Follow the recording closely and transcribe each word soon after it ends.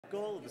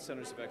goal of the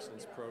Centers of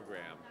Excellence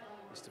program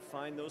is to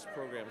find those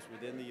programs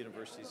within the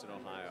universities in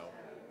Ohio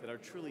that are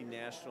truly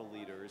national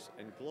leaders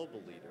and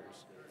global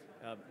leaders,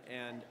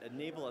 and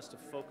enable us to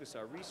focus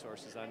our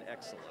resources on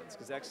excellence,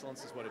 because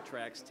excellence is what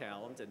attracts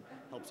talent and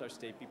helps our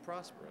state be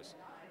prosperous.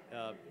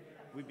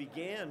 We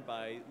began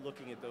by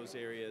looking at those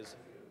areas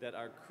that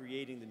are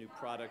creating the new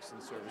products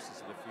and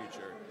services of the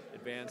future,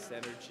 advanced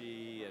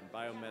energy and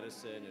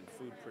biomedicine and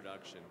food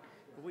production.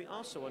 But we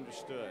also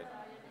understood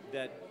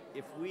that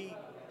if we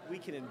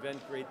can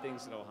invent great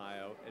things in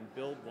Ohio and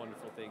build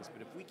wonderful things,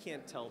 but if we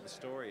can't tell the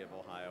story of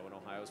Ohio and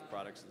Ohio's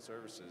products and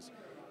services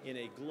in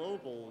a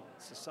global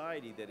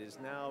society that is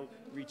now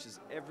reaches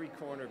every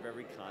corner of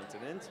every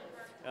continent,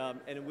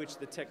 and in which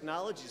the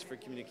technologies for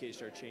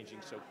communication are changing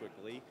so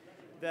quickly,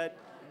 that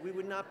we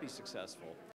would not be successful.